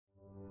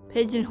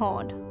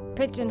Pigeonholed.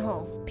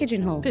 Pigeonhole.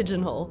 Pigeonhole.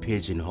 Pigeonhole.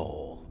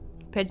 Pigeonhole.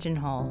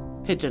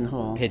 Pigeonhole.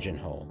 Pigeonhole.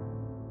 Pigeonhole.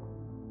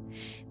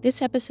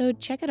 This episode,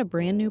 check out a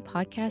brand new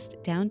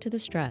podcast, Down to the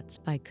Struts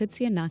by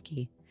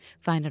Kutsianaki.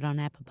 Find it on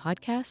Apple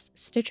Podcasts,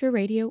 Stitcher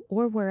Radio,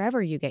 or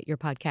wherever you get your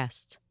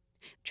podcasts.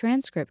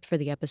 Transcript for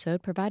the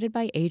episode provided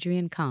by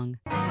Adrian Kong.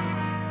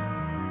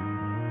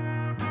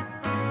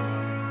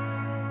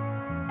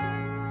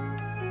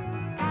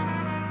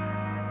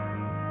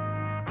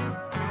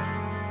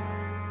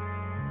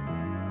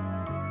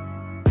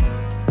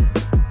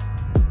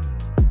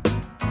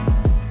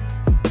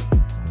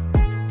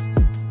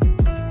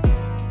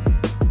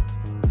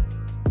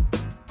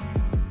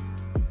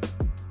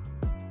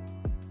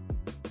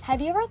 Have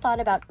you ever thought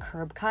about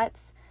curb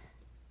cuts?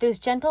 Those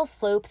gentle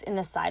slopes in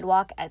the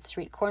sidewalk at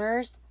street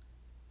corners?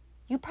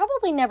 You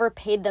probably never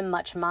paid them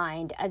much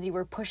mind as you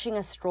were pushing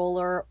a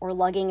stroller or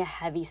lugging a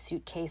heavy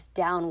suitcase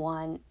down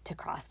one to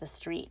cross the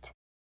street.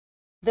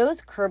 Those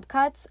curb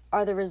cuts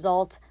are the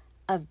result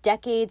of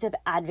decades of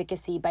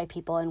advocacy by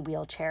people in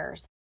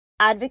wheelchairs.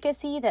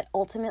 Advocacy that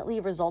ultimately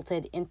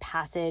resulted in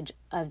passage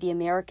of the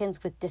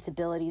Americans with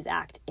Disabilities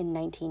Act in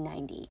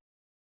 1990.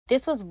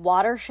 This was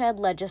watershed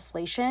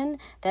legislation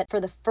that for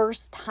the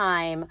first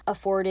time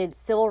afforded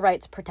civil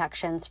rights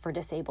protections for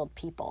disabled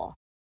people.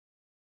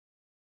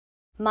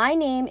 My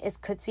name is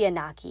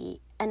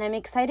Kutsianaki, and I'm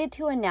excited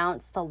to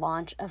announce the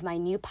launch of my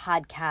new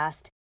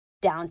podcast,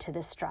 Down to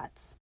the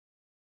Struts.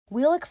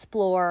 We'll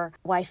explore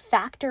why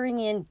factoring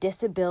in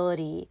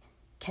disability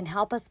can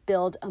help us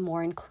build a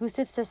more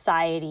inclusive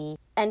society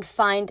and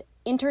find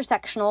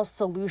intersectional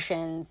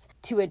solutions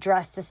to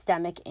address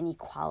systemic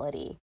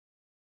inequality.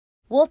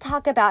 We'll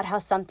talk about how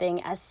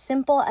something as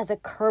simple as a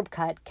curb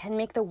cut can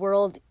make the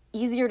world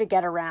easier to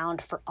get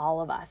around for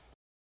all of us.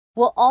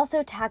 We'll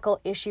also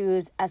tackle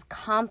issues as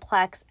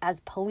complex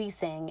as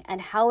policing and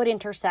how it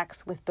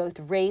intersects with both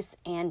race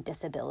and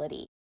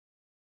disability.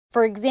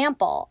 For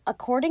example,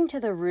 according to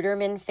the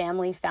Ruderman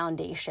Family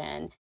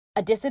Foundation,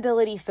 a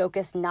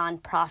disability-focused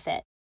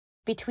nonprofit,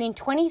 between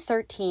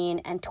 2013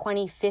 and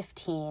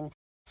 2015,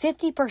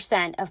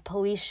 50% of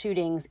police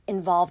shootings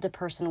involved a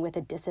person with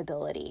a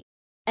disability.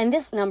 And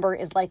this number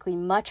is likely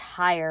much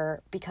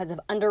higher because of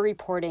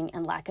underreporting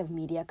and lack of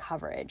media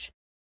coverage.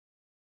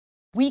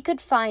 We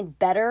could find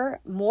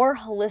better, more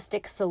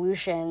holistic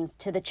solutions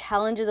to the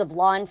challenges of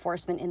law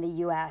enforcement in the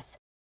U.S.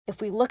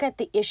 if we look at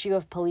the issue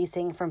of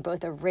policing from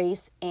both a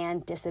race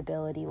and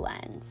disability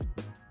lens.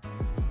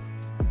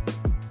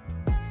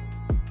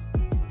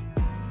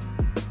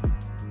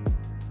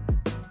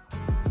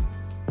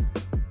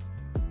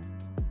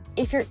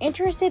 If you're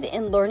interested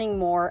in learning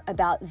more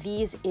about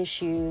these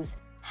issues,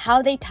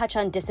 how they touch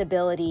on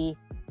disability,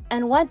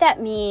 and what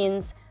that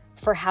means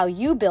for how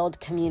you build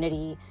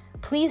community,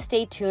 please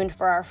stay tuned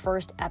for our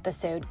first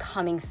episode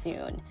coming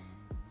soon.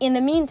 In the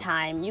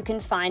meantime, you can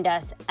find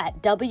us at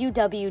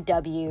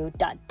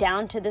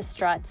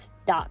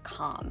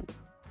www.downtothestruts.com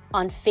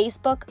on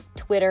Facebook,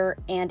 Twitter,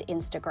 and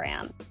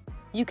Instagram.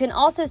 You can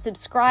also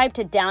subscribe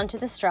to Down to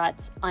the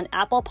Struts on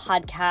Apple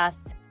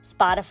Podcasts,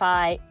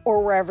 Spotify,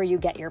 or wherever you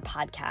get your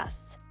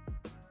podcasts.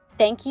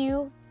 Thank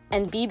you,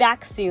 and be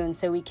back soon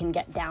so we can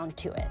get down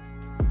to it.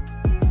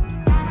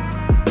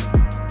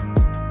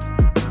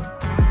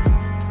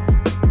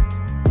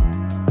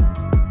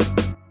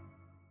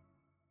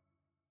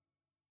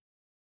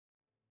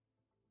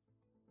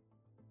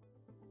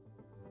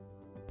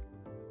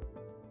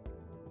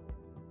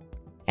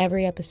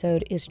 Every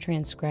episode is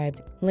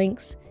transcribed.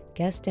 Links,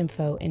 guest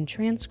info, and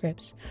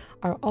transcripts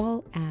are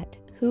all at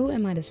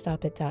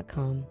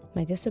whoamitostopit.com,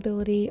 my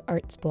disability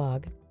arts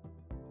blog.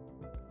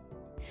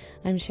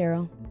 I'm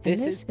Cheryl, and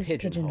this is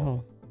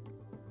Pigeonhole.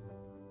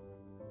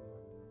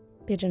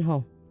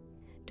 Pigeonhole.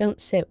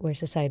 Don't sit where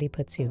society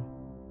puts you.